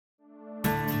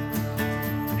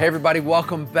Hey everybody,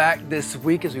 welcome back this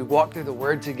week as we walk through the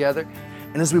Word together.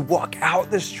 And as we walk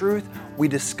out this truth, we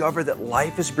discover that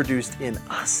life is produced in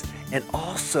us and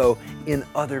also in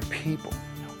other people.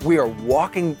 We are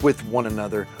walking with one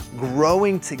another,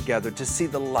 growing together to see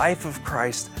the life of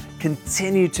Christ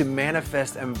continue to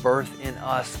manifest and birth in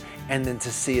us, and then to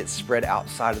see it spread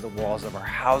outside of the walls of our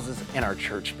houses and our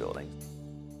church buildings.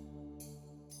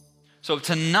 So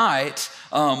tonight,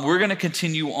 we're going to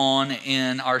continue on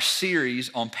in our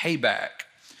series on payback.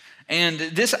 And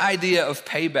this idea of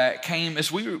payback came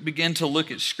as we began to look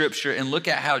at Scripture and look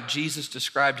at how Jesus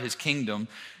described his kingdom.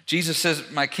 Jesus says,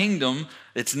 my kingdom,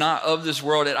 it's not of this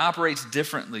world. It operates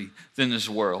differently than this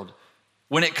world.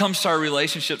 When it comes to our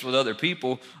relationships with other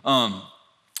people,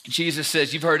 Jesus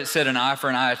says, you've heard it said, an eye for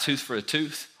an eye, a tooth for a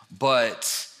tooth,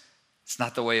 but it's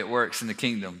not the way it works in the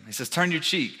kingdom. He says, turn your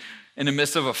cheek in the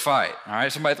midst of a fight, all right?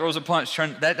 Somebody throws a punch,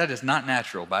 that is not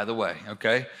natural, by the way,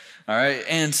 okay? All right,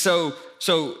 and so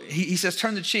he says,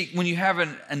 turn the cheek when you have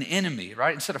an enemy,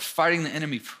 right? Instead of fighting the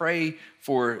enemy, pray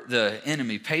for the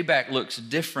enemy. Payback looks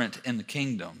different in the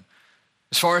kingdom.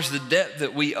 As far as the debt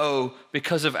that we owe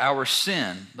because of our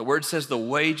sin, the word says the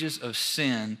wages of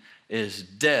sin is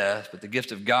death, but the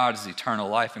gift of God is eternal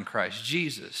life in Christ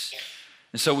Jesus.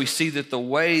 And so we see that the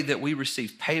way that we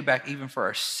receive payback, even for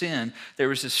our sin, there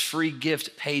was this free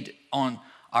gift paid on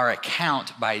our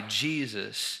account by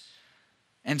Jesus.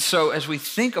 And so as we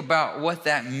think about what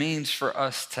that means for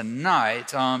us tonight,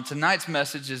 tonight's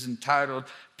message is entitled,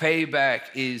 Payback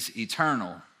is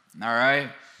Eternal, all right?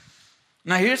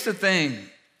 Now here's the thing.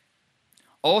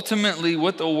 Ultimately,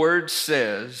 what the word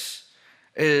says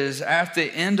is at the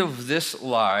end of this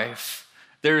life,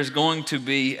 there is going to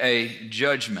be a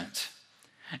judgment.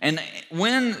 And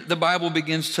when the Bible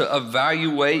begins to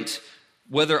evaluate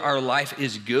whether our life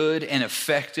is good and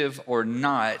effective or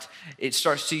not, it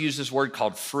starts to use this word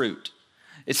called fruit.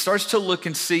 It starts to look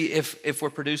and see if we're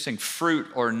producing fruit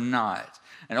or not.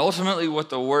 And ultimately what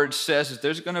the word says is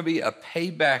there's going to be a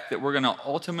payback that we're going to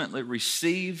ultimately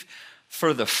receive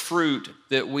for the fruit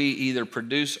that we either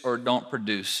produce or don't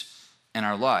produce in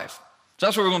our life. So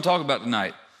that's what we're going to talk about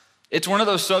tonight. It's one of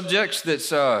those subjects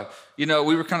that's, we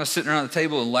were kind of sitting around the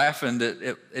table and laughing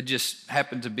that it just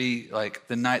happened to be like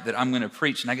the night that I'm going to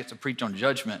preach, and I get to preach on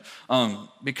judgment.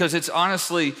 Because it's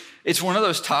one of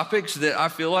those topics that I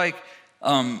feel like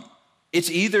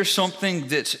it's either something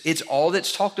it's all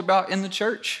that's talked about in the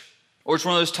church, or it's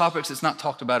one of those topics that's not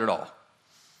talked about at all.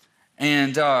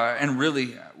 And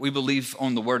really, we believe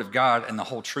on the Word of God and the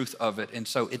whole truth of it, and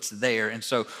so it's there. And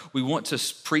so we want to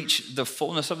preach the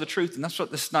fullness of the truth, and that's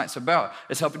what this night's about.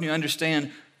 It's helping you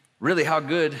understand really how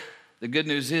good the good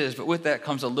news is, but with that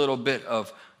comes a little bit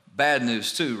of bad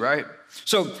news too, right?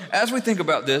 So as we think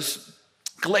about this,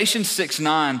 Galatians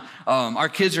 6:9, our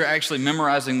kids are actually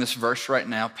memorizing this verse right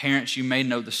now. Parents, you may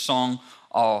know the song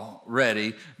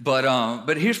already, but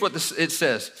here's what it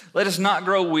says. Let us not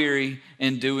grow weary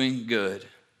in doing good,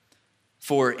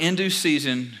 for in due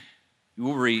season you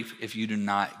will reap if you do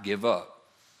not give up.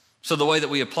 So the way that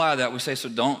we apply that, we say, so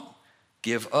don't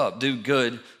give up, do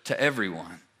good to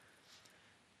everyone.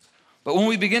 But when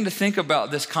we begin to think about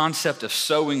this concept of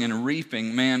sowing and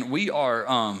reaping, man, we are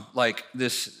like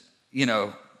this,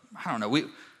 I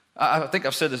think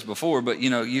I've said this before, but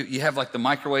you have like the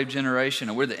microwave generation,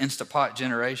 and we're the Instapot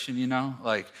generation,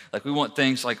 like we want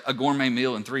things like a gourmet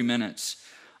meal in 3 minutes.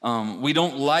 We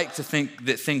don't like to think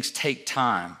that things take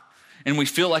time. And we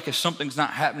feel like if something's not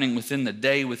happening within the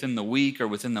day, within the week, or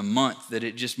within the month, that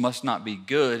it just must not be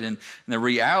good. And the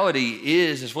reality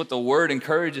is what the word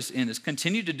encourages in is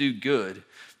continue to do good,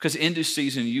 because in due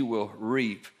season you will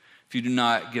reap if you do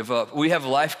not give up. We have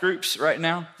life groups right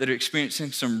now that are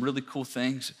experiencing some really cool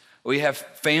things. We have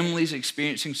families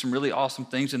experiencing some really awesome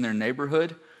things in their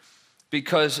neighborhood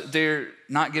because they're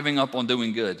not giving up on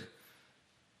doing good.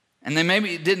 And they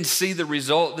maybe didn't see the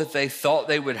result that they thought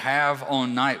they would have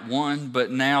on night one, but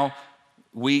now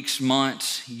weeks,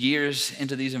 months, years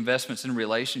into these investments in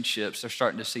relationships, they're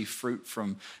starting to see fruit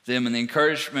from them. And the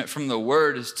encouragement from the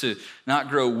word is to not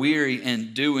grow weary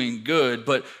in doing good.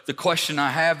 But the question I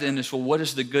have then is, well, what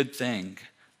is the good thing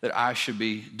that I should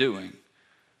be doing?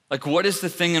 Like, what is the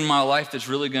thing in my life that's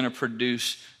really going to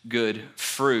produce good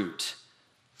fruit?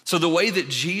 So the way that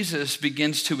Jesus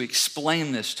begins to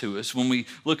explain this to us when we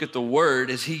look at the word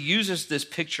is he uses this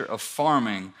picture of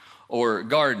farming or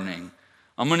gardening.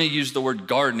 I'm going to use the word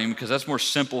gardening because that's more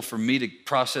simple for me to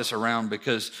process around,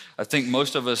 because I think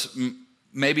most of us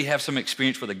maybe have some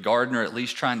experience with a garden, or at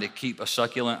least trying to keep a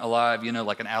succulent alive,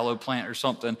 like an aloe plant or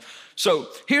something. So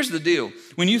here's the deal.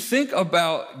 When you think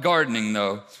about gardening,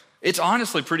 though, it's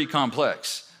honestly pretty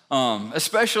complex.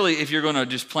 especially if you're going to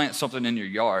just plant something in your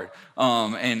yard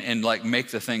and like make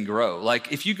the thing grow.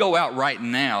 Like if you go out right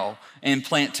now and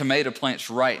plant tomato plants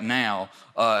right now,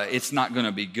 it's not going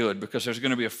to be good because there's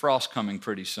going to be a frost coming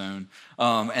pretty soon,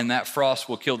 and that frost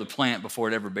will kill the plant before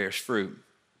it ever bears fruit.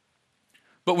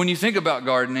 But when you think about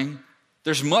gardening,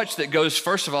 there's much that goes,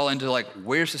 first of all, into like,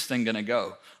 where's this thing going to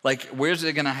go? Like, where's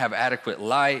it going to have adequate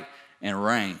light and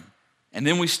rain? And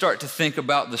then we start to think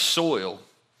about the soil.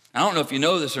 I don't know if you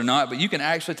know this or not, but you can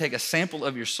actually take a sample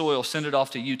of your soil, send it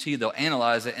off to UT, they'll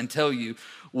analyze it and tell you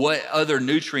what other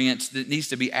nutrients that needs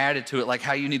to be added to it, like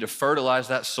how you need to fertilize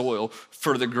that soil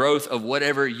for the growth of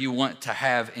whatever you want to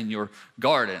have in your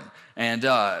garden. And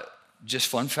just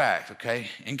fun fact, okay,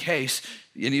 in case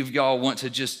any of y'all want to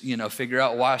just, figure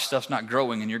out why stuff's not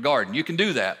growing in your garden, you can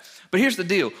do that. But here's the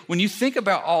deal. When you think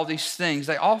about all these things,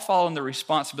 they all fall in the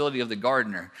responsibility of the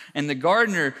gardener. And the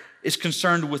gardener is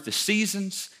concerned with the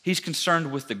seasons. He's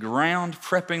concerned with the ground,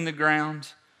 prepping the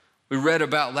ground. We read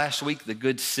about last week the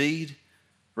good seed,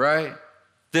 right?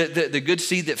 The good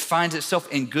seed that finds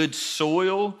itself in good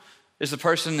soil is the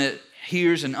person that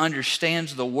hears and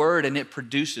understands the word and it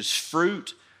produces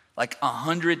fruit like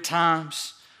 100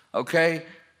 times, okay?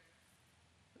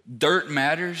 Dirt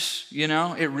matters,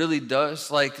 it really does.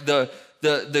 Like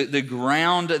the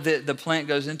ground that the plant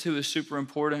goes into is super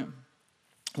important.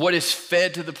 What is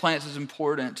fed to the plants is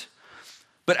important.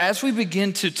 But as we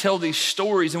begin to tell these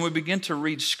stories and we begin to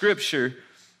read scripture,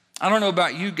 I don't know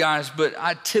about you guys, but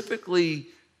I typically,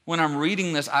 when I'm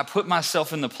reading this, I put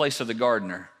myself in the place of the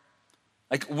gardener.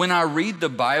 Like when I read the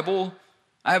Bible,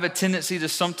 I have a tendency to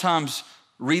sometimes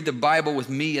read the Bible with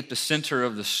me at the center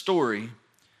of the story.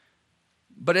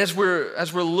 But as we're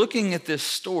looking at this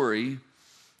story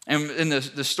and in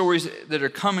the stories that are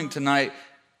coming tonight,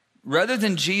 rather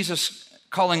than Jesus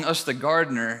calling us the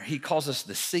gardener, he calls us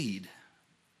the seed.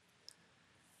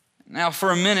 Now, for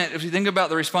a minute, if you think about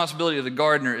the responsibility of the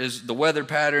gardener is the weather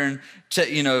pattern,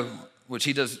 which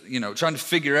he does, trying to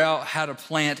figure out how to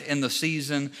plant in the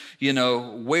season,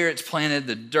 where it's planted,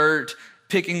 the dirt,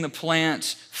 picking the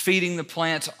plants, feeding the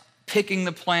plants, picking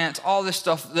the plants, all this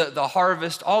stuff, the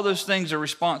harvest, all those things are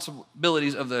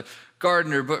responsibilities of the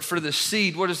gardener. But for the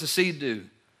seed, what does the seed do?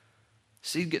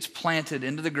 Seed gets planted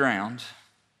into the ground.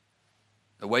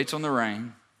 It waits on the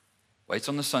rain, waits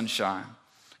on the sunshine.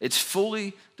 It's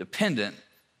fully dependent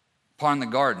upon the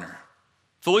gardener,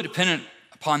 fully dependent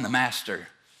upon the master,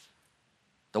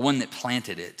 the one that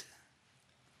planted it.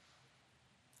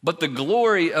 But the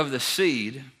glory of the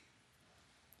seed,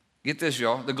 get this,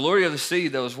 y'all, the glory of the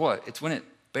seed, though, is what? It's when it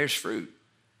bears fruit.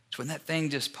 It's when that thing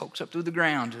just pokes up through the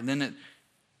ground and then it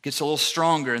gets a little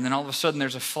stronger and then all of a sudden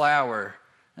there's a flower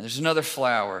and there's another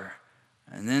flower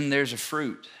and then there's a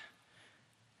fruit.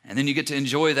 And then you get to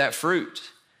enjoy that fruit.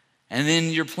 And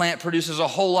then your plant produces a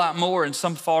whole lot more and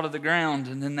some fall to the ground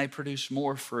and then they produce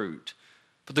more fruit.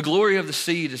 But the glory of the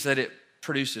seed is that it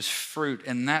produces fruit,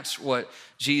 and that's what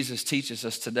Jesus teaches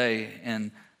us today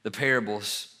in the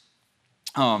parables.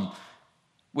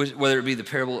 Whether it be the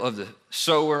parable of the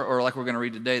sower or like we're going to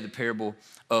read today, the parable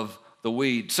of the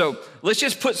weed. So let's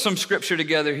just put some scripture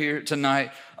together here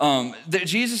tonight. That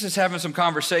Jesus is having some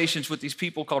conversations with these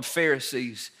people called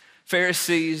Pharisees.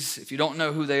 Pharisees, if you don't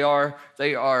know who they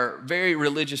are very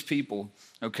religious people,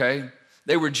 okay?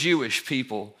 They were Jewish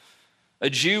people. A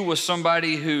Jew was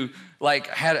somebody who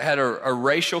had a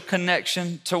racial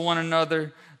connection to one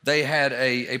another. They had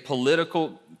a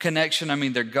political connection. I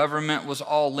mean, their government was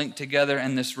all linked together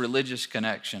in this religious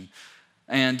connection.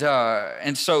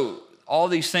 And so all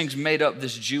these things made up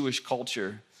this Jewish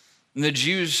culture. And the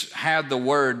Jews had the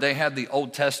word, they had the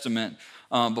Old Testament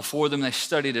before them. They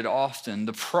studied it often.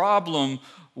 The problem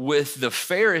with the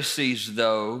Pharisees,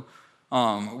 though,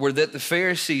 were that the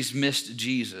Pharisees missed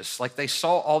Jesus. Like they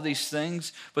saw all these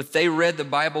things, but they read the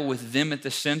Bible with them at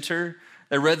the center.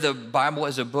 They read the Bible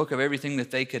as a book of everything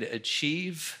that they could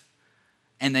achieve,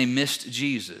 and they missed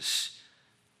Jesus.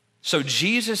 So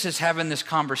Jesus is having this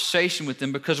conversation with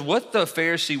them because what the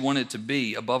Pharisee wanted to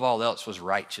be above all else was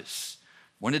righteous,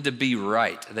 wanted to be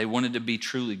right. They wanted to be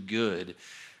truly good.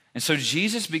 And so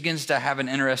Jesus begins to have an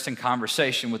interesting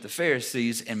conversation with the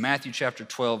Pharisees in Matthew chapter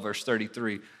 12, verse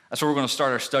 33. That's where we're going to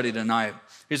start our study tonight.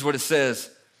 Here's what it says.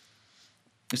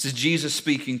 This is Jesus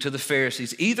speaking to the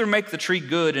Pharisees. Either make the tree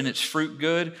good and its fruit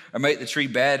good, or make the tree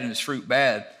bad and its fruit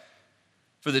bad.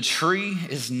 For the tree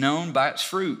is known by its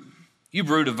fruit. You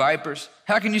brood of vipers,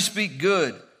 how can you speak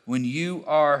good when you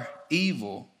are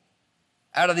evil?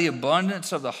 Out of the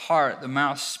abundance of the heart, the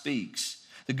mouth speaks.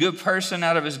 The good person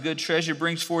out of his good treasure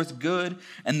brings forth good,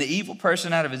 and the evil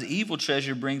person out of his evil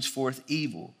treasure brings forth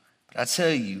evil. But I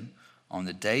tell you, On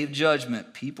the day of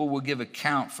judgment, people will give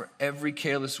account for every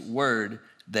careless word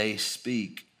they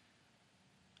speak.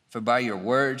 For by your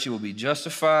words you will be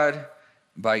justified,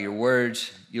 by your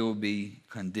words you will be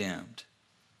condemned.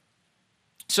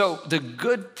 So the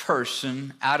good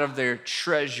person out of their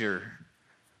treasure,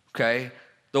 okay?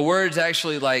 The word's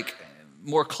actually like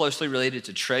more closely related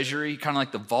to treasury, kind of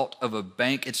like the vault of a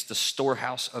bank. It's the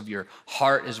storehouse of your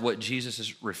heart is what Jesus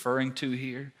is referring to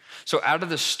here. So out of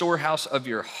the storehouse of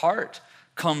your heart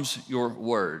comes your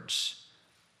words.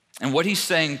 And what he's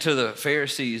saying to the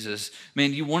Pharisees is,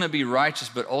 man, you want to be righteous,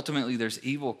 but ultimately there's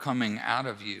evil coming out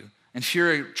of you. And if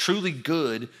you're truly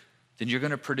good, then you're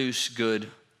going to produce good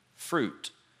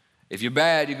fruit. If you're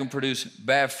bad, you can produce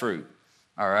bad fruit,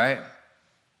 all right?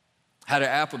 Had an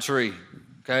apple tree,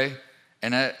 okay?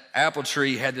 And that apple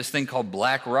tree had this thing called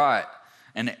black rot.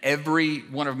 And every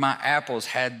one of my apples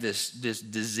had this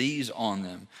disease on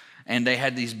them. And they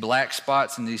had these black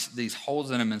spots and these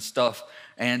holes in them and stuff.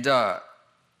 And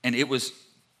it was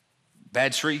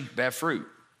bad tree, bad fruit.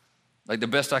 Like the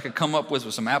best I could come up with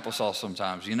was some applesauce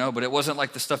sometimes, but it wasn't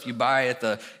like the stuff you buy at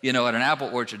at an apple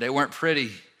orchard. They weren't pretty.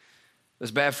 It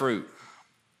was bad fruit.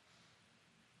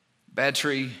 Bad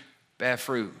tree, bad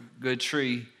fruit. Good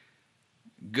tree,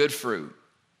 good fruit.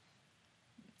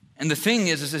 And the thing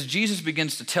is as Jesus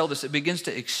begins to tell this, it begins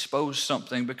to expose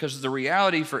something, because the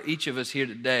reality for each of us here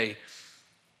today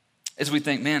is we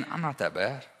think, man, I'm not that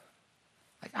bad.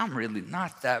 Like, I'm really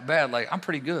not that bad. Like, I'm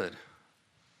pretty good.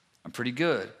 I'm pretty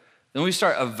good. Then we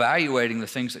start evaluating the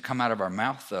things that come out of our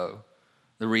mouth, though.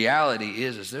 The reality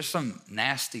is there's some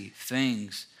nasty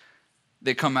things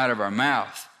that come out of our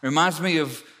mouth. It reminds me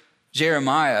of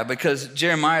Jeremiah, because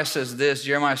Jeremiah says this,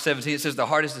 Jeremiah 17, it says, the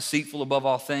heart is deceitful above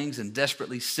all things and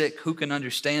desperately sick. Who can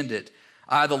understand it?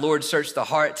 I, the Lord, search the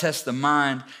heart, test the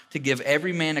mind, to give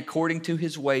every man according to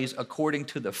his ways, according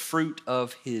to the fruit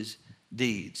of his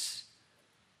deeds.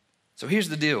 So here's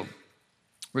the deal.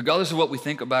 Regardless of what we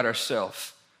think about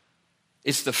ourselves,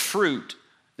 it's the fruit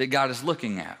that God is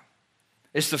looking at.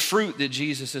 It's the fruit that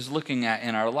Jesus is looking at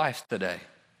in our life today,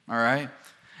 all right?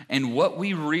 And what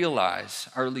we realize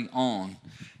early on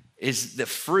is the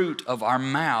fruit of our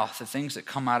mouth, the things that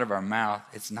come out of our mouth,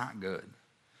 it's not good.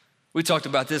 We talked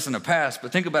about this in the past,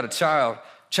 but think about a child.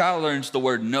 Child learns the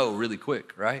word no really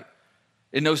quick, right?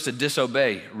 It knows to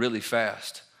disobey really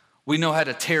fast. We know how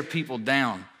to tear people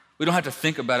down. We don't have to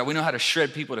think about it. We know how to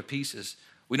shred people to pieces.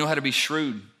 We know how to be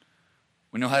shrewd.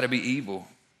 We know how to be evil.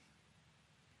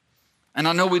 And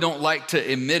I know we don't like to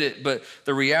admit it, but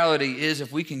the reality is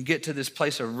if we can get to this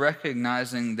place of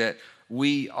recognizing that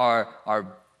we are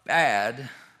bad,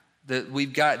 that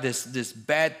we've got this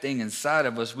bad thing inside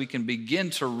of us, we can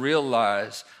begin to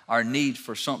realize our need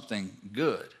for something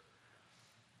good.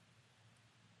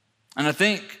 And I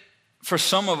think for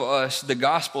some of us, the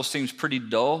gospel seems pretty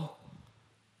dull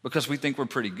because we think we're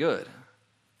pretty good.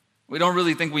 We don't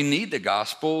really think we need the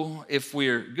gospel if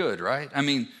we're good, right? I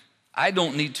mean, I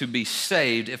don't need to be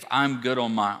saved if I'm good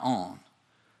on my own.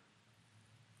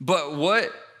 But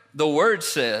what the word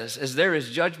says is there is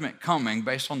judgment coming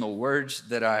based on the words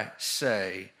that I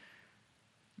say.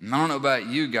 And I don't know about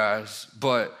you guys,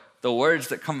 but the words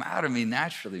that come out of me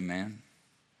naturally, man,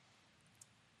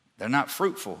 they're not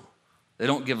fruitful. They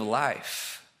don't give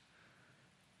life.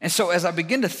 And so as I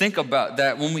begin to think about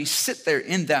that, when we sit there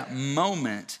in that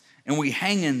moment and we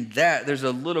hang in that, there's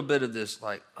a little bit of this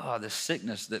this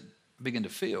sickness that I begin to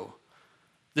feel.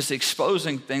 This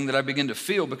exposing thing that I begin to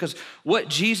feel, because what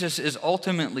Jesus is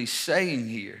ultimately saying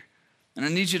here, and I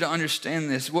need you to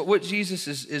understand this, what Jesus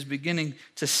is beginning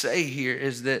to say here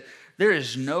is that there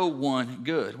is no one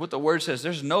good. What the word says,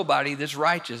 there's nobody that's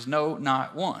righteous, no,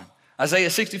 not one. Isaiah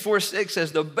 64:6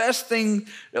 says the best thing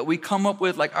that we come up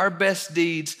with, like our best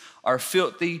deeds, are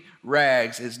filthy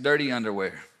rags. It's dirty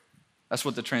underwear. That's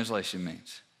what the translation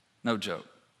means. No joke.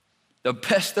 The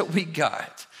best that we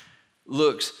got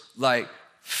looks like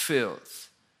filth.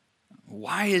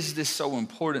 Why is this so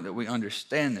important that we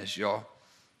understand this, y'all?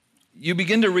 You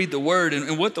begin to read the word,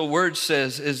 and what the word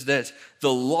says is that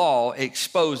the law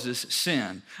exposes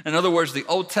sin. In other words, the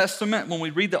Old Testament, when we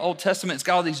read the Old Testament, it's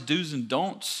got all these do's and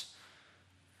don'ts.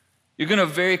 You're going to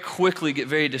very quickly get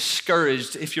very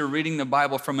discouraged if you're reading the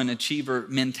Bible from an achiever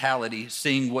mentality,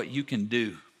 seeing what you can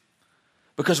do.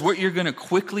 Because what you're going to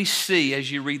quickly see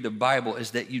as you read the Bible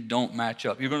is that you don't match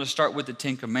up. You're going to start with the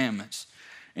 10 Commandments,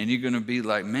 and you're going to be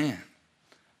like, man,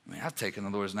 I've taken the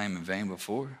Lord's name in vain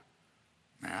before.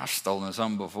 Man, I've stolen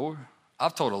something before.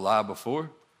 I've told a lie before.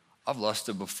 I've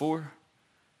lusted before.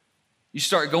 You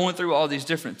start going through all these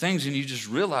different things, and you just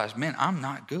realize, man, I'm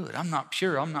not good. I'm not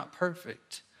pure. I'm not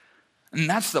perfect. And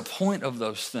that's the point of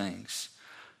those things.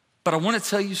 But I want to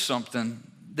tell you something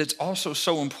that's also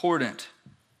so important,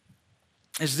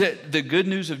 is that the good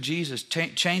news of Jesus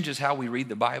changes how we read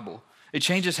the Bible. It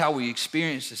changes how we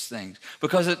experience these things,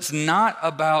 because it's not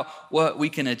about what we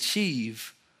can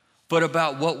achieve, but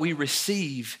about what we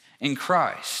receive in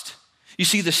Christ. You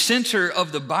see, the center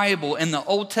of the Bible in the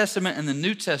Old Testament and the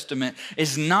New Testament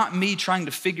is not me trying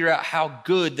to figure out how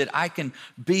good that I can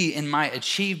be in my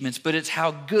achievements, but it's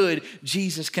how good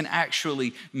Jesus can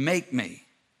actually make me.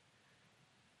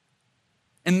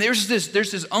 And there's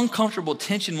this uncomfortable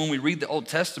tension when we read the Old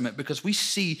Testament, because we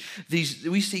see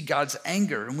God's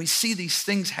anger and we see these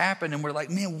things happen and we're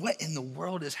like, man, what in the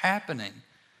world is happening?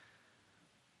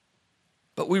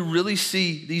 But we really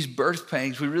see these birth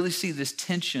pangs, we really see this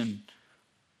tension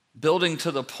building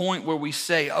to the point where we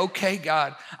say, okay,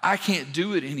 God, I can't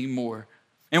do it anymore.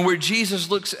 And where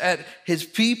Jesus looks at his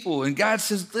people and God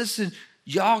says, listen,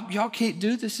 y'all can't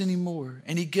do this anymore.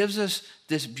 And he gives us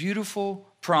this beautiful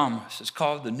promise. It's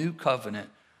called the New Covenant.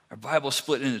 Our Bible's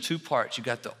split into two parts. You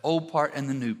got the old part and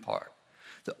the new part.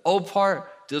 The old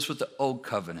part deals with the old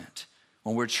covenant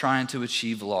when we're trying to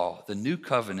achieve law. The new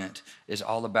covenant is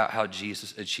all about how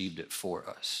Jesus achieved it for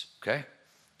us, okay?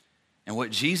 And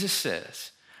what Jesus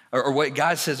says, or what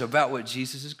God says about what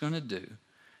Jesus is going to do,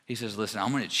 he says, listen,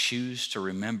 I'm going to choose to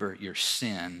remember your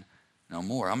sin no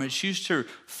more. I'm going to choose to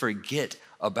forget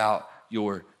about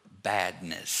your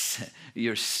badness,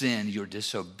 your sin, your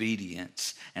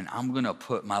disobedience, and I'm going to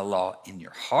put my law in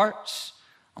your hearts.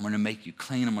 I'm going to make you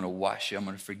clean. I'm going to wash you. I'm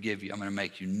going to forgive you. I'm going to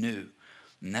make you new.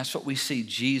 And that's what we see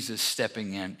Jesus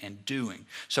stepping in and doing.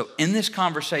 So in this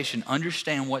conversation,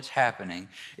 understand what's happening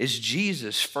is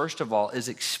Jesus, first of all, is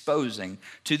exposing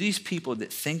to these people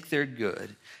that think they're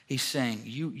good. He's saying,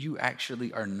 you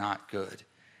actually are not good.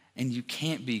 And you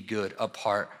can't be good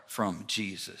apart from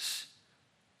Jesus.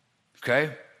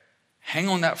 Okay? Hang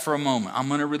on that for a moment. I'm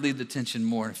going to relieve the tension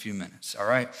more in a few minutes, all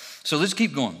right? So let's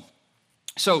keep going.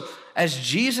 So as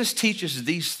Jesus teaches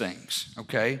these things,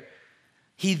 okay,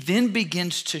 he then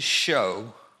begins to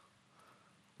show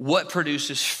what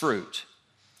produces fruit.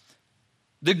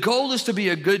 The goal is to be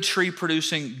a good tree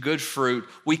producing good fruit.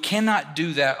 We cannot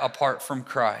do that apart from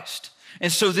Christ.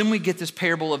 And so then we get this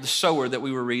parable of the sower that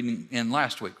we were reading in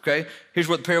last week, okay? Here's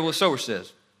what the parable of the sower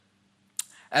says.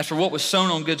 As for what was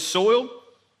sown on good soil,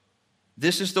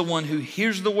 this is the one who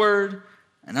hears the word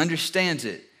and understands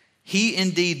it. He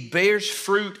indeed bears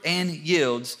fruit and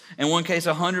yields, in one case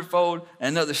 100-fold,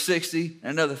 and another 60,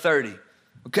 and another 30.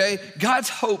 Okay? God's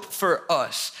hope for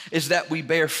us is that we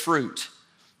bear fruit.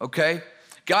 Okay?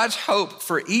 God's hope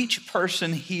for each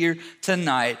person here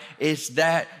tonight is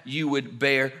that you would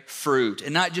bear fruit.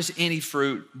 And not just any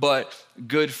fruit, but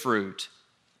good fruit.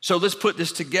 So let's put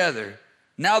this together.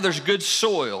 Now there's good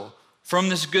soil. From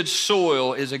this good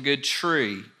soil is a good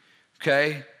tree,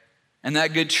 okay? And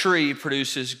that good tree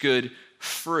produces good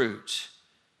fruit.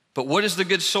 But what is the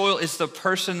good soil? It's the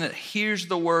person that hears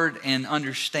the word and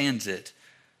understands it.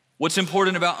 What's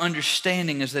important about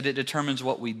understanding is that it determines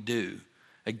what we do.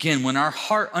 Again, when our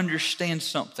heart understands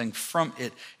something from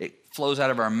it, it flows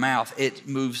out of our mouth, it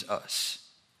moves us.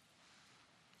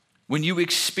 When you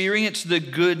experience the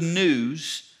good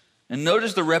news, and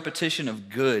notice the repetition of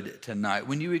good tonight.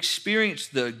 When you experience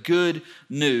the good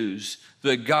news,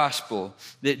 the gospel,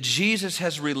 that Jesus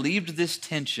has relieved this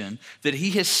tension, that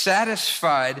he has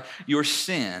satisfied your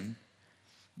sin,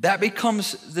 that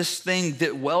becomes this thing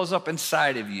that wells up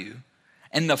inside of you,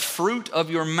 and the fruit of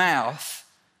your mouth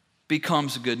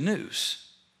becomes good news.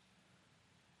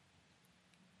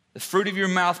 The fruit of your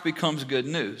mouth becomes good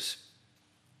news.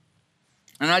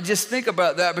 And I just think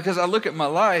about that because I look at my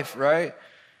life, right?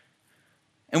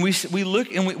 And we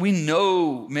look and we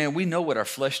know, man, we know what our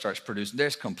flesh starts producing.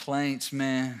 There's complaints,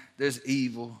 man. There's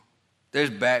evil. There's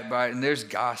backbiting. There's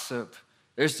gossip.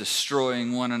 There's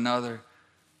destroying one another.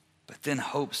 But then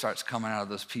hope starts coming out of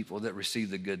those people that receive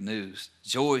the good news.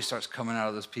 Joy starts coming out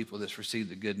of those people that's received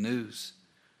the good news.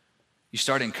 You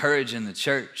start encouraging the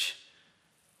church.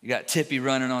 You got Tippy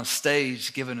running on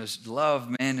stage, giving us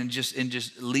love, man, and just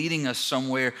leading us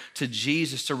somewhere to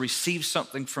Jesus to receive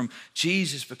something from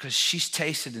Jesus because she's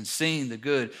tasted and seen the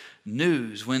good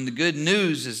news. When the good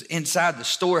news is inside the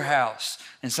storehouse,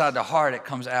 inside the heart, it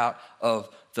comes out of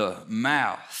the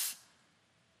mouth.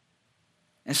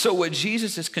 And so what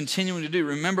Jesus is continuing to do,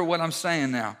 remember what I'm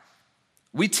saying now.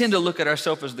 We tend to look at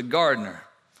ourselves as the gardener.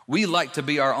 We like to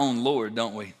be our own Lord,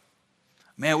 don't we?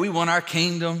 Man, we want our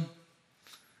kingdom.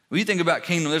 When you think about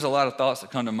kingdom, there's a lot of thoughts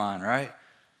that come to mind, right?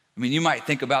 I mean, you might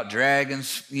think about dragons,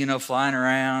 flying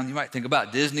around. You might think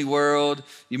about Disney World.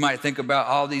 You might think about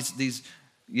all these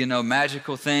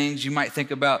magical things. You might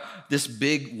think about this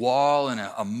big wall and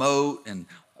a moat and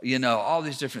all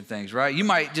these different things, right? You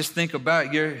might just think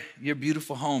about your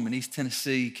beautiful home in East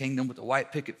Tennessee, Kingdom, with the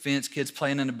white picket fence, kids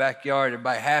playing in the backyard,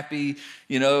 everybody happy,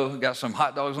 got some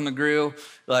hot dogs on the grill,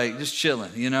 like just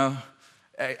chilling,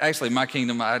 Actually, my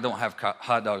Kingdom, I don't have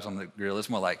hot dogs on the grill. It's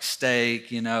more like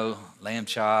steak, lamb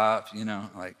chops,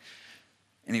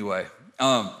 anyway.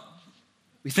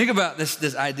 We think about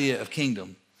this idea of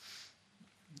kingdom.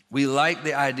 We like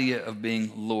the idea of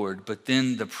being Lord, but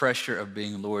then the pressure of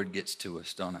being Lord gets to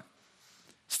us, don't it?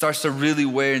 Starts to really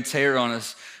wear and tear on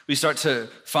us. We start to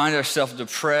find ourselves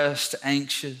depressed,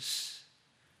 anxious,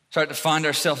 start to find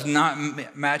ourselves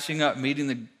not matching up,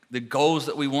 meeting the goals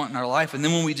that we want in our life. And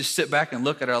then when we just sit back and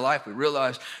look at our life, we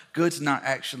realize good's not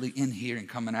actually in here and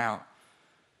coming out.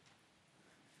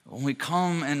 When we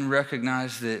come and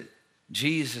recognize that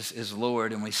Jesus is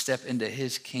Lord and we step into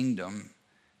his kingdom,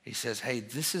 he says, hey,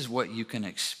 this is what you can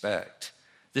expect.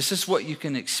 This is what you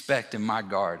can expect in my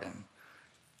garden.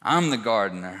 I'm the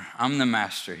gardener. I'm the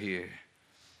master here.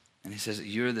 And he says,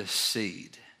 you're the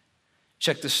seed.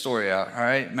 Check this story out, all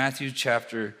right? Matthew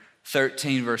chapter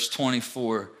 13, verse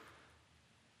 24.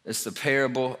 It's the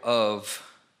parable of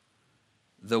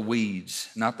the weeds,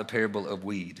 not the parable of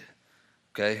weed,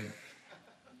 okay?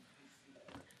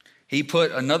 He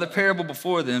put another parable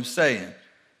before them, saying,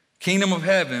 Kingdom of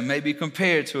heaven may be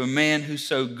compared to a man who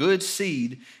sowed good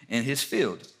seed in his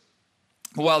field.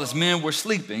 But while his men were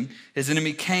sleeping, his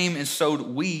enemy came and sowed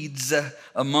weeds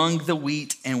among the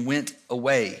wheat and went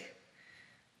away.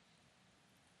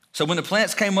 So when the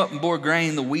plants came up and bore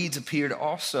grain, the weeds appeared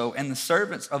also. And the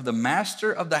servants of the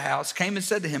master of the house came and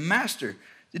said to him, Master,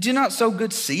 did you not sow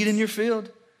good seed in your field?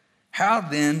 How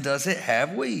then does it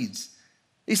have weeds?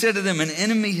 He said to them, an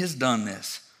enemy has done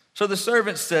this. So the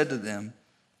servants said to them,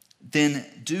 then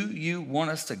do you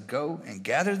want us to go and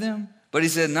gather them? But he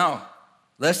said, no,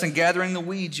 lest in gathering the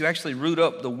weeds, you actually root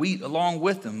up the wheat along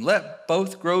with them. Let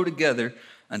both grow together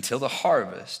until the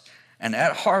harvest. And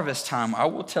at harvest time, I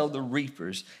will tell the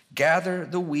reapers, gather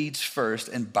the weeds first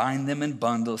and bind them in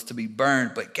bundles to be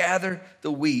burned, but gather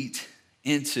the wheat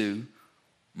into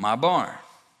my barn.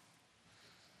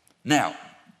 Now,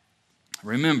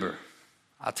 remember,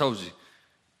 I told you,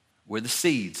 we're the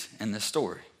seeds in this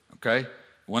story, okay?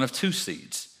 One of two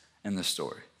seeds in the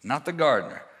story, not the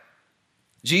gardener.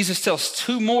 Jesus tells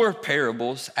two more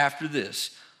parables after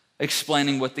this,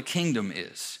 explaining what the kingdom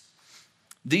is.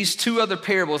 These two other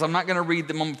parables, I'm not going to read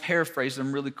them, I'm going to paraphrase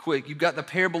them really quick. You've got the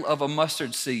parable of a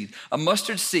mustard seed. A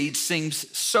mustard seed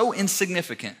seems so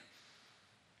insignificant,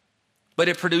 but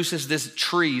it produces this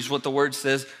tree, is what the word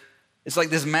says. It's like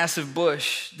this massive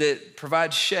bush that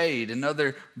provides shade, and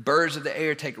other birds of the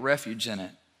air take refuge in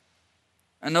it.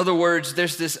 In other words,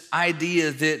 there's this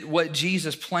idea that what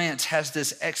Jesus plants has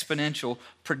this exponential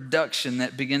production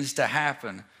that begins to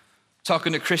happen.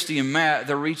 Talking to Christy and Matt,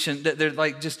 they're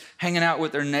like just hanging out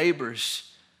with their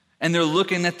neighbors, and they're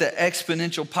looking at the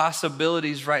exponential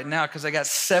possibilities right now because I got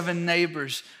 7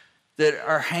 neighbors that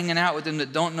are hanging out with them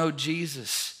that don't know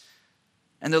Jesus.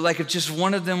 And they're like, if just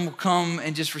one of them will come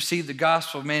and just receive the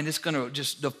gospel, man, it's gonna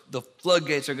just, the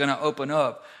floodgates are gonna open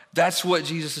up. That's what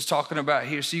Jesus is talking about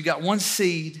here. So you got one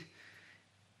seed.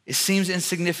 It seems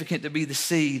insignificant to be the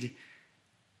seed,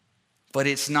 but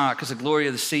it's not, because the glory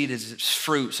of the seed is its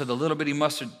fruit. So the little bitty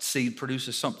mustard seed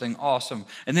produces something awesome.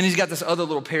 And then he's got this other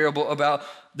little parable about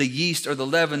the yeast or the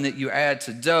leaven that you add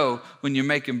to dough when you're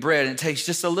making bread. And it takes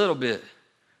just a little bit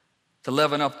to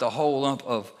leaven up the whole lump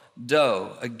of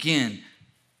dough. Again,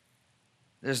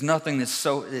 there's nothing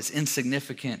that's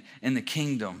insignificant in the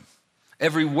kingdom.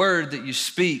 Every word that you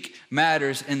speak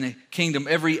matters in the kingdom.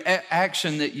 Every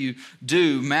action that you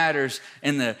do matters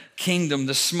in the kingdom.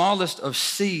 The smallest of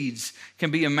seeds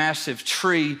can be a massive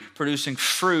tree producing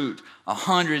fruit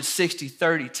 160,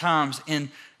 30 times in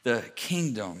the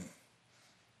kingdom.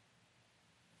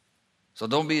 So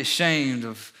don't be ashamed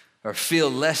of or feel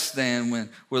less than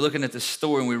when we're looking at the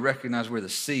story and we recognize we're the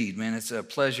seed. Man, it's a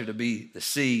pleasure to be the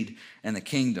seed in the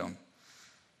kingdom.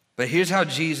 But here's how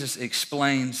Jesus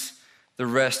explains the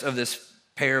rest of this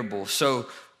parable. So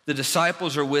the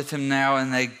disciples are with him now,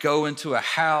 and they go into a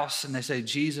house and they say,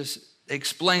 Jesus,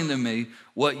 explain to me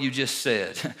what you just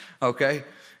said, okay?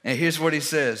 And here's what he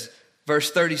says, verse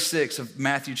 36 of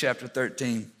Matthew chapter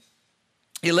 13.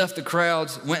 He left the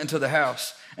crowds, went into the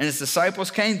house, and his disciples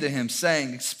came to him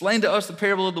saying, explain to us the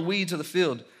parable of the weeds of the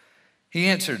field. He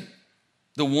answered,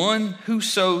 the one who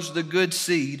sows the good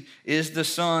seed is the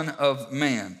Son of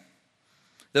Man.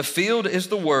 The field is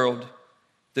the world.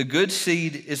 The good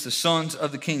seed is the sons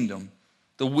of the kingdom.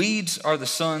 The weeds are the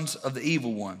sons of the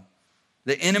evil one.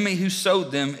 The enemy who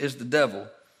sowed them is the devil.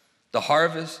 The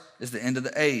harvest is the end of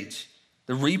the age.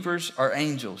 The reapers are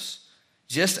angels.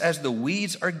 Just as the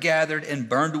weeds are gathered and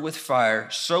burned with fire,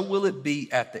 so will it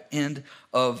be at the end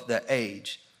of the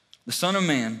age. The Son of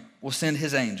Man will send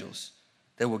his angels.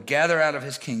 They will gather out of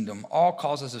his kingdom all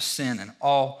causes of sin and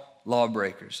all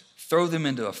lawbreakers, throw them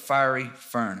into a fiery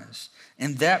furnace.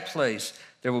 In that place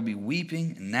there will be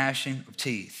weeping and gnashing of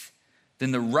teeth.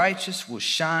 Then the righteous will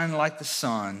shine like the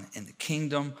sun in the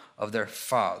kingdom of their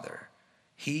Father.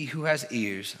 He who has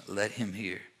ears, let him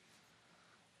hear.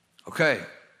 Okay,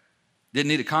 didn't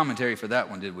need a commentary for that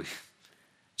one, did we?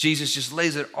 Jesus just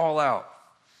lays it all out.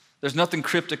 There's nothing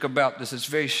cryptic about this. It's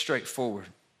very straightforward.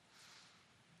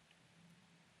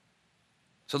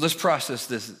 So let's process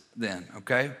this then,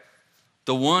 okay?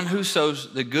 The one who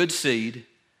sows the good seed,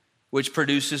 which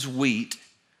produces wheat,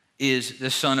 is the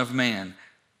Son of Man.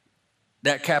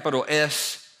 That capital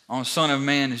S on Son of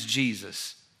Man is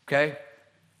Jesus, okay?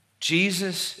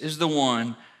 Jesus is the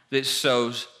one that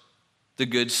sows the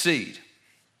good seed.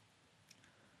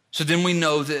 So then we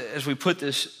know that as we put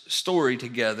this story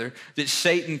together, that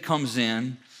Satan comes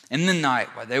in the night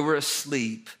while they were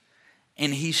asleep,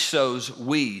 and he sows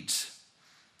weeds.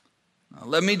 Now,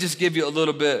 let me just give you a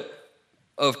little bit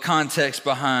of context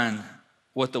behind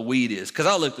what the weed is, because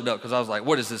I looked it up because I was like,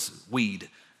 what is this weed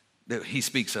that he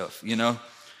speaks of, you know?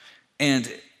 And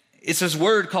it's this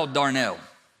word called darnel,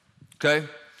 okay?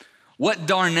 What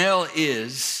darnel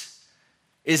is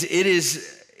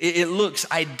it looks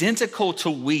identical to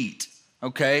wheat,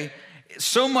 okay?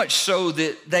 So much so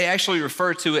that they actually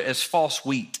refer to it as false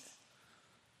wheat,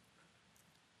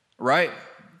 right?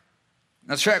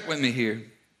 Now track with me here.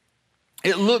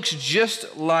 It looks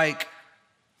just like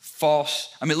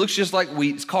it looks just like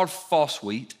wheat. It's called false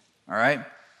wheat, all right?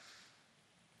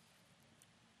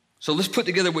 So let's put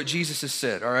together what Jesus has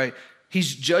said, all right?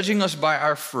 He's judging us by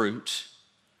our fruit,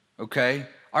 okay?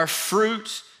 Our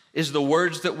fruit is the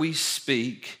words that we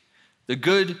speak. The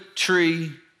good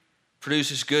tree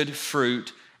produces good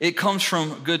fruit. It comes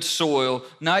from good soil.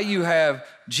 Now you have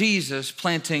Jesus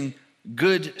planting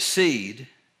good seed.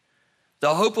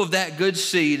 The hope of that good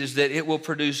seed is that it will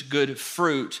produce good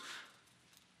fruit.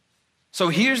 So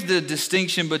here's the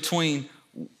distinction between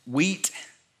wheat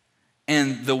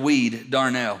and the weed,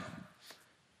 darnel.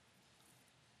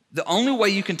 The only way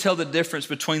you can tell the difference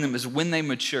between them is when they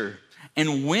mature.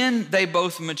 And when they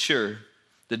both mature,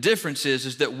 the difference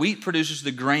is that wheat produces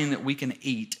the grain that we can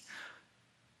eat.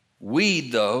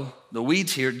 Weed, though, the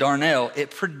weeds here, darnel,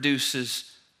 it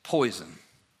produces poison.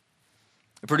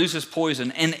 It produces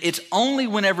poison. And it's only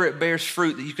whenever it bears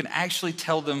fruit that you can actually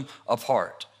tell them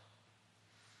apart.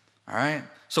 All right?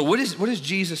 So what is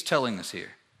Jesus telling us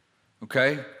here?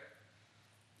 Okay?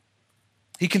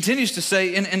 He continues to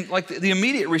say, and like the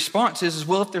immediate response is,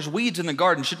 well, if there's weeds in the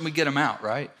garden, shouldn't we get them out,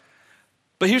 right?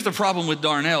 But here's the problem with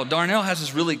darnel. Darnel has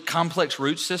this really complex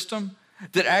root system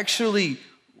that actually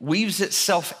weaves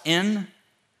itself in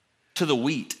to the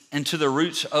wheat and to the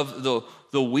roots of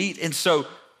the wheat. And so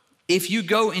if you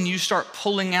go and you start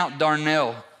pulling out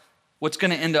darnel, what's going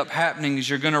to end up happening is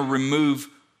you're going to remove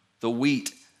the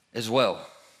wheat as well.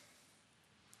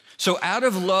 So out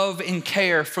of love and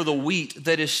care for the wheat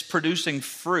that is producing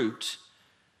fruit,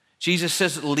 Jesus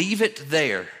says, leave it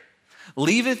there.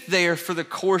 Leave it there for the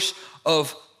course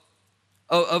of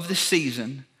the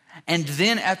season. And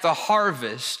then at the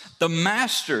harvest, the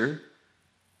master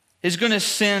is going to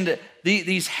send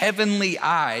these heavenly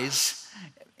eyes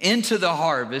into the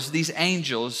harvest, these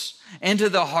angels into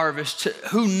the harvest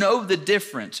who know the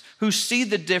difference, who see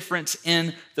the difference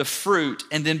in the fruit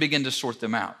and then begin to sort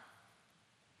them out.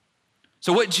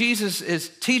 So what Jesus is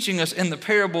teaching us in the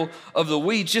parable of the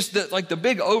weeds, just the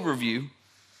big overview,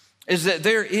 is that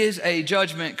there is a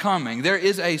judgment coming. There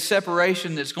is a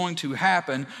separation that's going to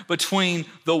happen between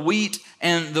the wheat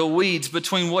and the weeds,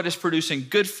 between what is producing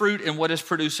good fruit and what is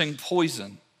producing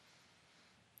poison.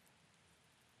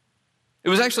 It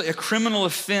was actually a criminal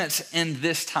offense in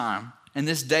this time, in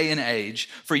this day and age,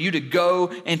 for you to go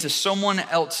into someone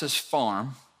else's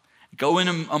farm, go in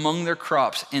among their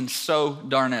crops and sow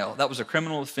darnel. That was a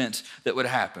criminal offense that would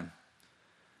happen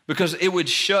because it would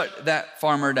shut that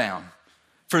farmer down.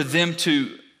 For them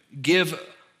to give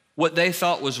what they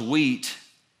thought was wheat,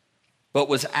 but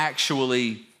was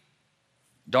actually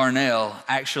darnel,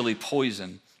 actually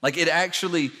poison. Like it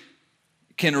actually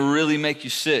can really make you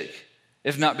sick,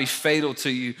 if not be fatal to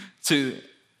you to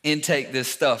intake this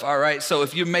stuff, all right? So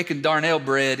if you're making darnel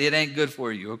bread, it ain't good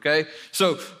for you, okay?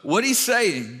 So what he's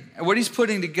saying, what he's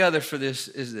putting together for this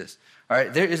is this. All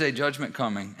right, there is a judgment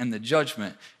coming, and the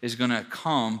judgment is going to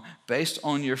come based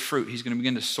on your fruit. He's going to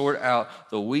begin to sort out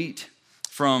the wheat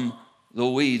from the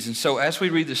weeds. And so as we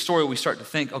read the story, we start to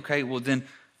think, okay, well then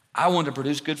I want to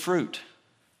produce good fruit.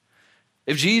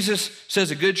 If Jesus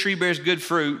says a good tree bears good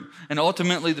fruit, and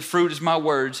ultimately the fruit is my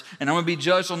words, and I'm going to be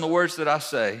judged on the words that I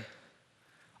say,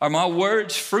 are my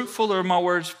words fruitful or are my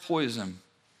words poison?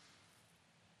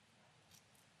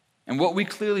 And what we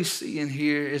clearly see in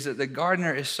here is that the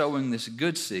gardener is sowing this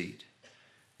good seed.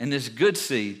 And this good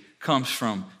seed comes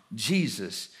from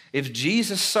Jesus. If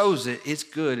Jesus sows it, it's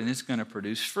good and it's going to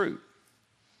produce fruit.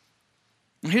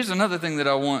 And here's another thing that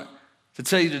I want to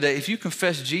tell you today. If you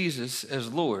confess Jesus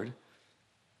as Lord,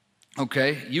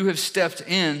 okay, you have stepped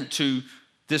into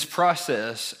this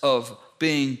process of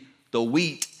being the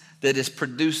wheat that is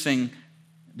producing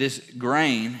this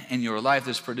grain in your life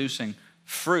that's producing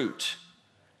fruit.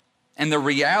 And the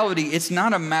reality, it's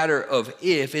not a matter of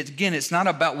if. It's not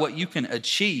about what you can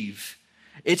achieve.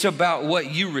 It's about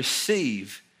what you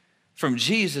receive from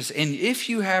Jesus. And if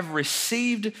you have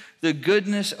received the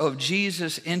goodness of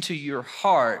Jesus into your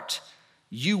heart,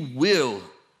 you will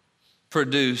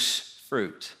produce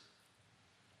fruit.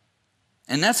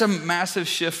 And that's a massive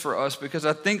shift for us, because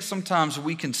I think sometimes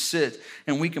we can sit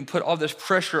and we can put all this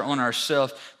pressure on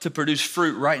ourselves to produce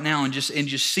fruit right now and just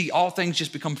see all things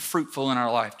just become fruitful in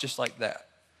our life, just like that.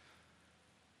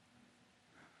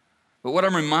 But what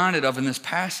I'm reminded of in this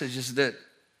passage is that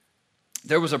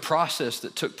there was a process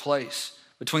that took place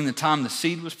between the time the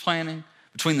seed was planted,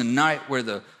 between the night where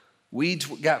the weeds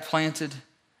got planted,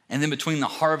 and then between the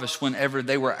harvest, whenever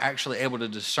they were actually able to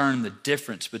discern the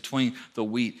difference between the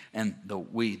wheat and the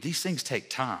weed. These things take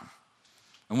time.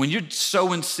 And when you're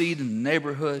sowing seed in the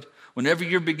neighborhood, whenever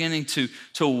you're beginning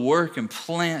to work and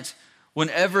plant,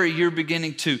 whenever you're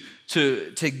beginning to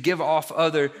give off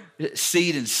other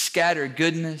seed and scatter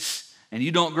goodness, and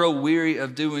you don't grow weary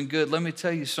of doing good, let me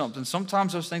tell you something.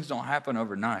 Sometimes those things don't happen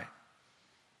overnight.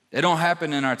 They don't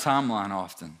happen in our timeline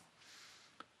often.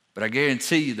 But I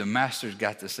guarantee you the master's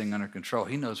got this thing under control.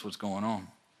 He knows what's going on.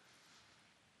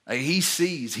 He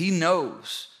sees, he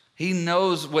knows. He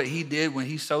knows what he did when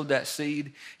he sowed that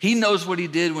seed. He knows what he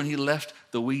did when he left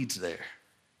the weeds there.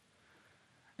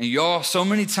 And y'all, so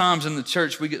many times in the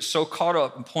church, we get so caught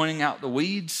up in pointing out the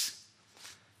weeds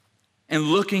and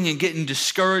looking and getting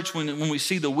discouraged when we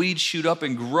see the weeds shoot up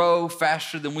and grow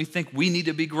faster than we think we need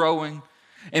to be growing,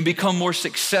 and become more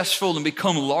successful and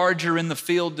become larger in the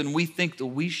field than we think that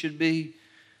we should be.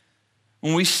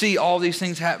 When we see all these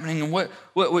things happening, and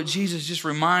what Jesus is just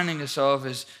reminding us of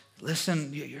is,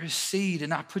 listen, you're a seed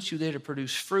and I put you there to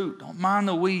produce fruit. Don't mind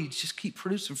the weeds, just keep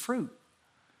producing fruit.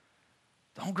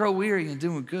 Don't grow weary in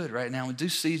doing good right now. In due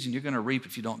season, you're gonna reap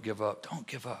if you don't give up. Don't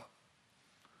give up.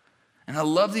 And I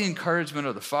love the encouragement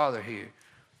of the Father here.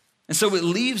 And so it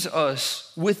leaves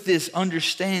us with this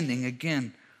understanding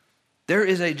again. There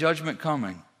is a judgment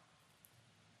coming.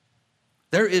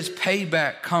 There is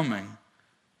payback coming.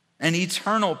 An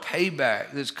eternal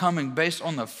payback that's coming based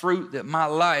on the fruit that my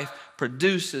life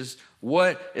produces.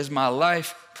 What is my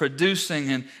life producing?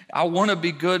 And I want to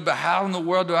be good, but how in the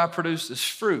world do I produce this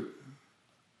fruit?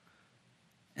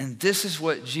 And this is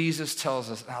what Jesus tells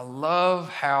us. I love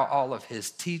how all of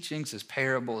his teachings, his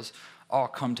parables, all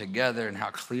come together and how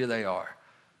clear they are.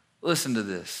 Listen to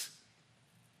this.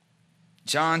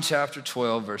 John chapter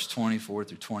 12, verse 24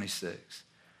 through 26.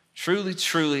 Truly,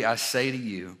 truly, I say to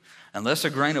you, unless a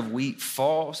grain of wheat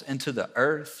falls into the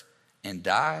earth and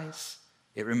dies,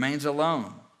 it remains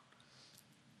alone.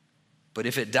 But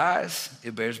if it dies,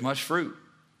 it bears much fruit.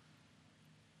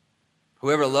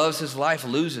 Whoever loves his life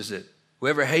loses it.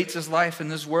 Whoever hates his life in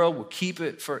this world will keep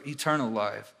it for eternal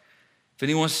life. If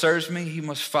anyone serves me, he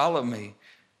must follow me.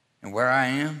 And where I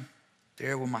am,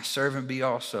 there will my servant be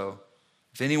also.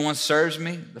 If anyone serves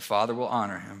me, the Father will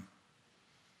honor him.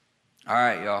 All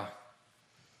right, y'all.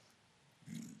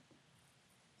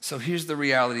 So here's the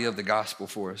reality of the gospel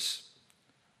for us.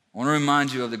 I want to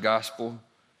remind you of the gospel.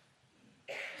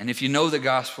 And if you know the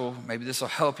gospel, maybe this will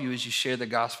help you as you share the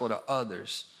gospel to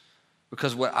others.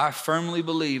 Because what I firmly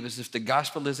believe is if the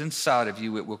gospel is inside of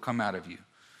you, it will come out of you.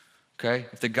 Okay?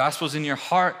 If the gospel is in your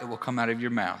heart, it will come out of your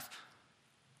mouth.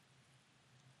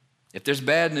 If there's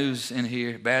bad news in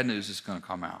here, bad news is going to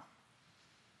come out.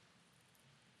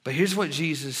 But here's what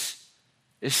Jesus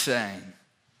is saying.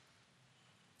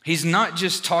 He's not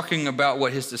just talking about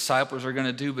what his disciples are going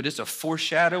to do, but it's a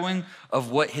foreshadowing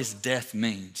of what his death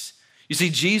means. You see,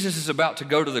 Jesus is about to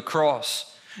go to the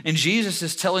cross, and Jesus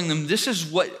is telling them this is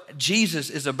what Jesus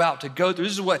is about to go through.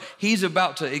 This is what he's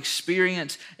about to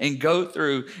experience and go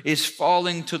through, is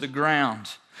falling to the ground.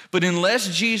 But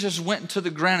unless Jesus went to the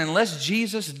ground, unless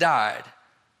Jesus died,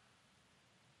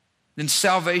 then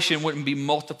salvation wouldn't be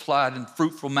multiplied in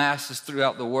fruitful masses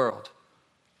throughout the world.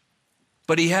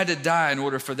 But he had to die in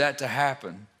order for that to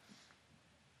happen.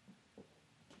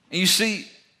 And you see,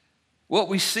 what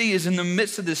we see is in the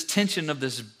midst of this tension of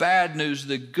this bad news,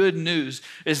 the good news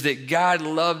is that God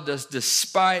loved us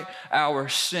despite our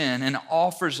sin and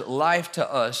offers life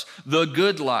to us, the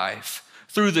good life,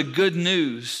 through the good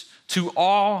news to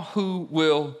all who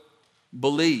will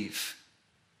believe.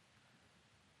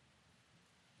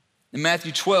 In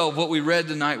Matthew 12, what we read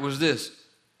tonight was this: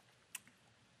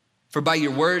 for by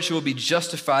your words you will be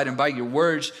justified, and by your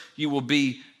words you will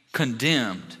be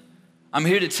condemned. I'm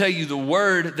here to tell you the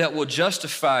word that will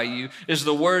justify you is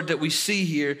the word that we see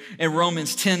here in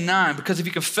Romans 10:9. Because if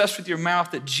you confess with your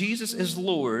mouth that Jesus is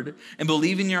Lord and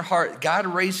believe in your heart God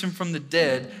raised him from the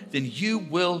dead, then you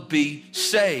will be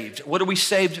saved. What are we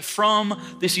saved from?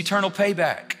 This eternal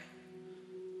payback.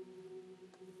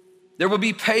 There will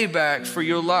be payback for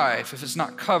your life if it's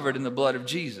not covered in the blood of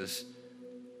Jesus.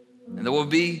 And there will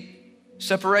be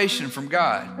separation from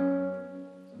God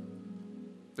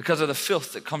because of the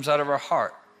filth that comes out of our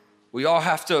heart. We all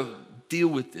have to deal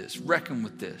with this, reckon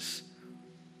with this.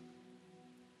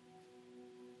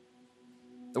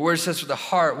 The word says with the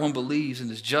heart one believes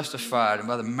and is justified, and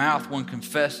by the mouth one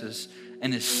confesses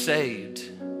and is saved.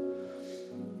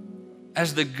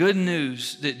 As the good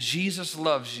news that Jesus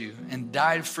loves you and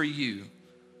died for you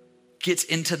gets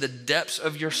into the depths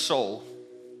of your soul,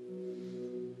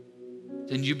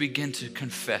 then you begin to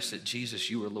confess that Jesus,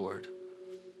 you are Lord.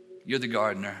 You're the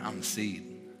gardener, I'm the seed.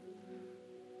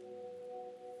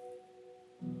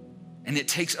 And it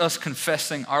takes us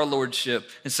confessing our lordship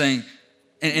and saying,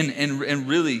 and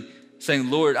really saying,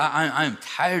 Lord, I am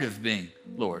tired of being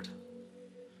Lord.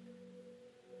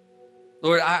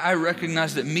 Lord, I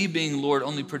recognize that me being Lord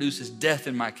only produces death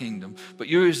in my kingdom, but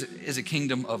yours is a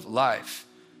kingdom of life.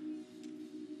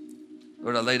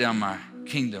 Lord, I lay down my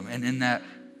kingdom, and in that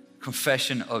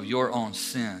confession of your own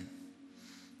sin,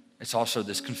 it's also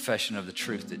this confession of the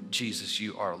truth that Jesus,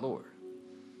 you are Lord.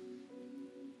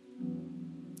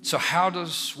 So how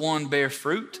does one bear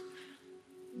fruit?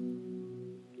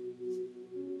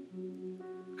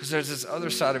 Because there's this other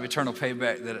side of eternal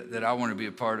payback that I want to be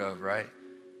a part of, right?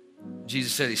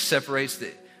 Jesus said he separates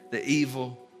the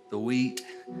evil, the wheat,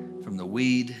 from the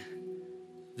weed.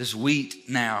 This wheat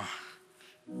now,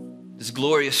 this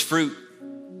glorious fruit,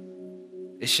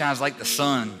 it shines like the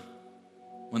sun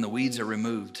when the weeds are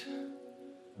removed.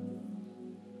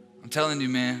 I'm telling you,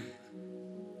 man,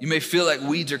 you may feel like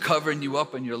weeds are covering you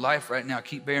up in your life right now.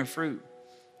 Keep bearing fruit.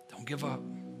 Don't give up.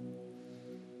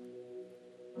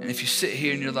 And if you sit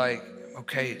here and you're like,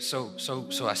 okay, so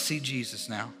I see Jesus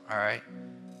now, all right?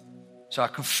 So I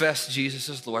confess Jesus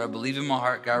is Lord. I believe in my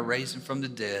heart God raised him from the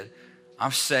dead.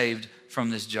 I'm saved from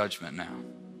this judgment now.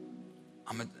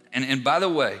 And by the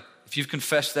way, if you've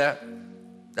confessed that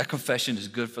confession is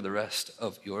good for the rest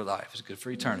of your life. It's good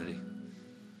for eternity.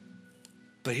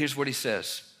 But here's what he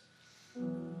says.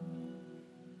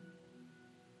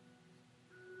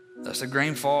 Thus the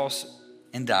grain falls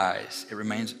and dies. It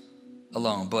remains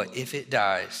alone. But if it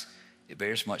dies, it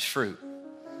bears much fruit.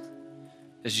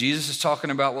 As Jesus is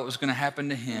talking about what was going to happen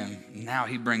to him, now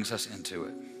he brings us into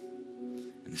it.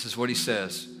 And this is what he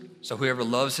says. So whoever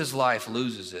loves his life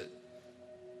loses it.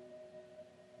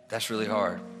 That's really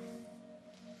hard.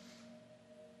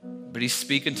 But he's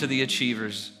speaking to the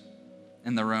achievers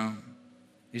in the room.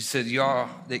 He said, y'all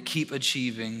that keep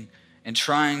achieving and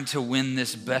trying to win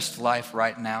this best life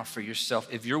right now for yourself,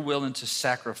 if you're willing to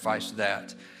sacrifice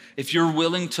that, if you're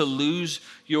willing to lose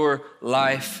your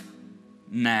life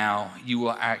now, you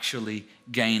will actually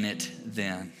gain it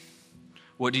then.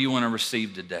 What do you want to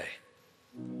receive today?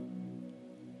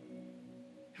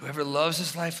 Whoever loves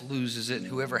his life loses it, and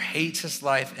whoever hates his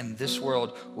life in this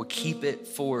world will keep it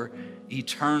for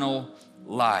eternal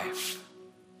life.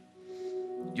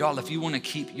 Y'all, if you want to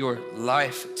keep your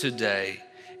life today,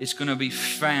 it's going to be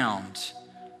found.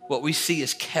 What we see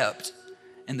is kept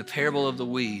in the parable of the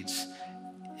weeds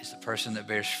is the person that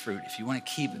bears fruit. If you want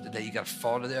to keep it today, you got to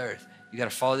fall to the earth. You got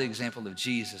to follow the example of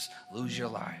Jesus. Lose your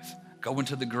life. Go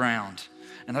into the ground.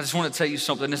 And I just want to tell you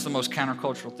something. This is the most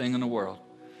countercultural thing in the world.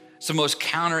 It's the most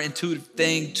counterintuitive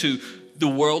thing to the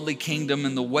worldly kingdom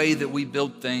and the way that we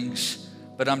build things.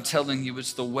 But I'm telling you,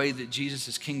 it's the way that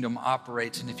Jesus' kingdom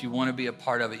operates. And if you want to be a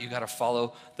part of it, you got to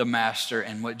follow the master.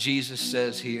 And what Jesus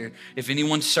says here, if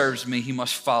anyone serves me, he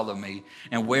must follow me.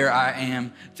 And where I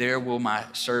am, there will my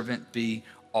servant be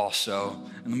also.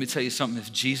 And let me tell you something.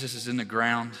 If Jesus is in the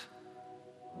ground,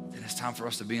 then it's time for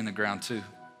us to be in the ground too.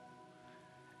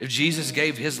 If Jesus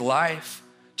gave his life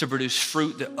to produce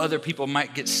fruit that other people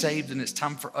might get saved, then it's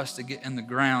time for us to get in the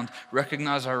ground,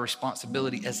 recognize our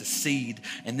responsibility as a seed,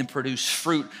 and then produce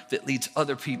fruit that leads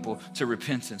other people to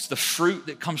repentance. The fruit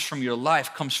that comes from your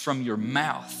life comes from your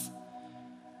mouth.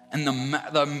 And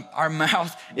our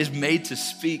mouth is made to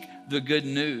speak the good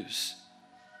news.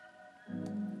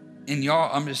 And y'all,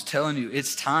 I'm just telling you,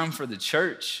 it's time for the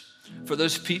church, for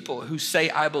those people who say,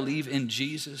 I believe in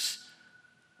Jesus,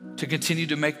 to continue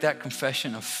to make that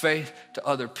confession of faith to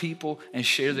other people and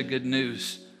share the good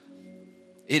news.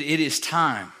 It is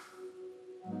time.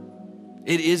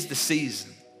 It is the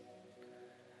season.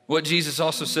 What Jesus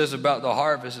also says about the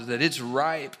harvest is that it's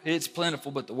ripe, it's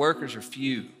plentiful, but the workers are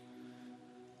few.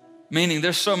 Meaning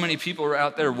there's so many people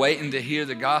out there waiting to hear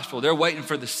the gospel. They're waiting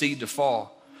for the seed to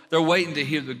fall. They're waiting to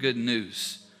hear the good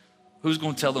news. Who's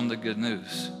going to tell them the good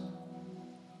news?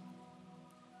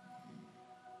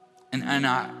 And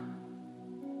I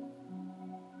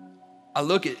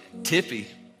look at Tippy.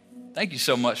 Thank you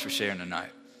so much for sharing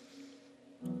tonight.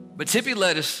 But Tippy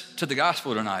led us to the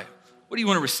gospel tonight. What do you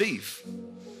want to receive?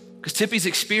 Because Tippy's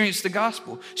experienced the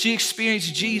gospel. She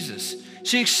experienced Jesus.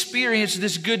 She experienced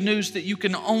this good news that you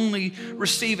can only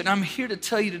receive. And I'm here to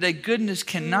tell you today, goodness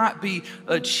cannot be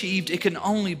achieved. It can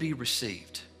only be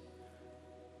received.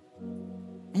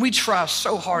 We try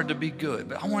so hard to be good,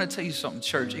 but I want to tell you something,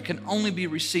 church. It can only be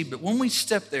received. But when we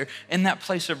step there in that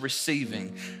place of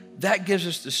receiving, that gives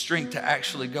us the strength to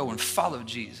actually go and follow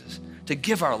Jesus, to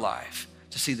give our life,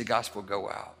 to see the gospel go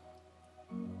out.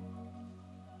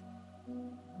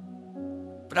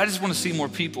 But I just want to see more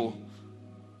people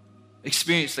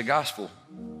experience the gospel.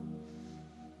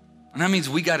 And that means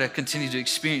we got to continue to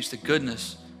experience the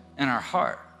goodness in our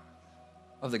heart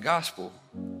of the gospel.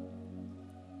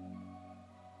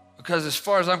 Because as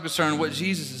far as I'm concerned, what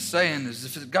Jesus is saying is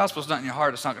if the gospel's not in your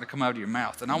heart, it's not going to come out of your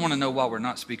mouth. And I want to know why we're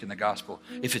not speaking the gospel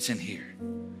if it's in here.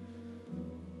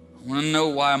 I want to know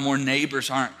why more neighbors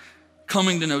aren't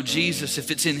coming to know Jesus if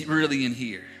it's really in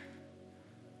here.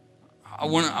 I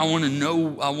want to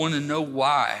know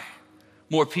why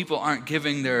more people aren't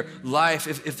giving their life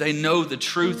if they know the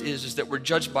truth is that we're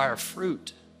judged by our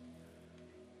fruit.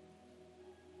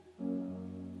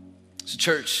 So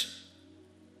church,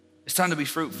 it's time to be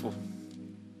fruitful.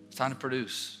 It's time to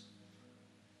produce.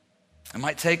 It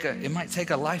might take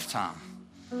a lifetime.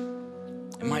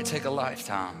 It might take a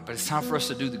lifetime, but it's time for us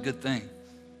to do the good thing.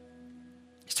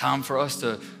 It's time for us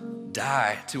to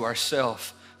die to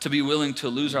ourselves, to be willing to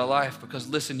lose our life, because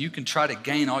listen, you can try to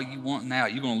gain all you want now,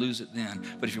 you're gonna lose it then.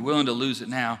 But if you're willing to lose it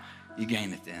now, you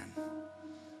gain it then.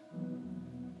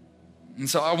 And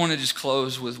so I wanna just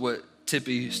close with what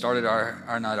Tippy started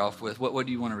our night off with. What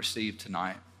do you wanna receive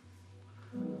tonight?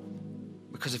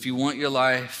 Because if you want your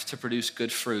life to produce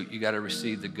good fruit, you gotta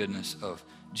receive the goodness of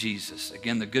Jesus.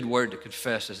 Again, the good word to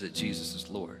confess is that Jesus is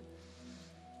Lord.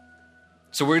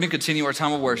 So we're gonna continue our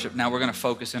time of worship. Now we're gonna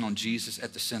focus in on Jesus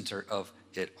at the center of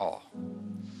it all.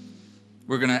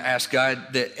 We're gonna ask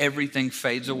God that everything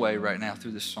fades away right now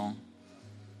through this song,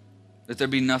 that there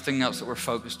be nothing else that we're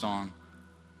focused on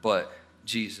but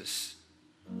Jesus.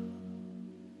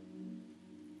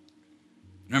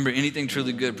 Remember, anything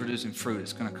truly good producing fruit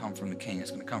is gonna come from the King.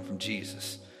 It's gonna come from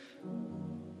Jesus.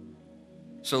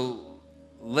 So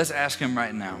let's ask him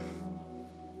right now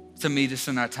to meet us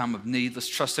in our time of need. Let's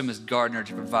trust him as gardener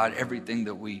to provide everything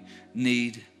that we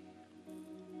need.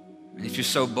 And if you're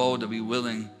so bold to be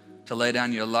willing to lay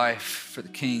down your life for the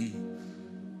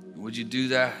King, would you do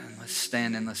that? And let's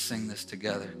stand and let's sing this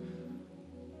together.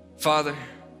 Father,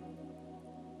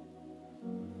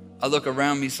 I look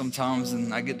around me sometimes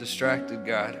and I get distracted,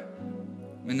 God.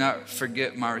 I may not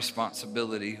forget my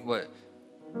responsibility, what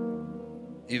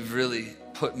you've really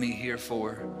put me here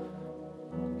for.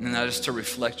 And that is to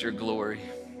reflect your glory.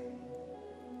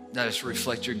 That is to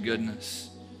reflect your goodness.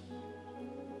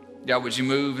 God, would you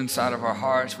move inside of our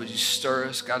hearts? Would you stir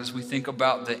us, God, as we think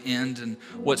about the end and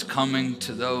what's coming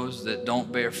to those that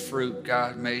don't bear fruit,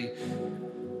 God, may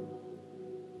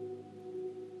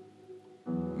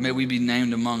we be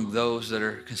named among those that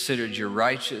are considered your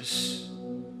righteous,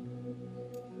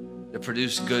 that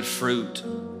produce good fruit,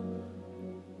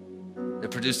 that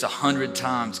produced 100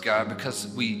 times, God, because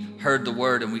we heard the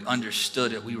word and we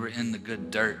understood it. We were in the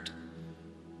good dirt.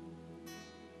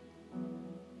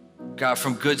 God,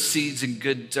 from good seeds and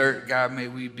good dirt, God, may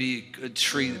we be a good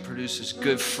tree that produces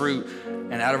good fruit.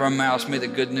 And out of our mouths, may the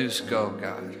good news go,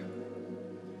 God.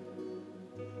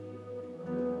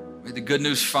 May the good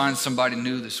news find somebody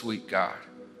new this week, God.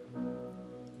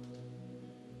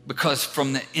 Because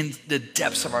from in the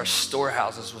depths of our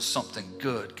storehouses was something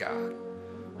good, God.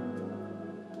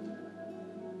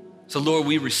 So Lord,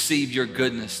 we receive your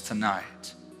goodness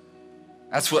tonight.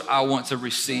 That's what I want to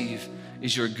receive,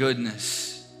 is your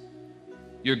goodness,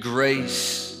 your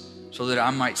grace, so that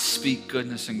I might speak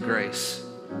goodness and grace.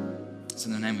 It's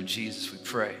in the name of Jesus we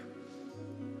pray.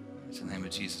 It's in the name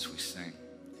of Jesus we sing.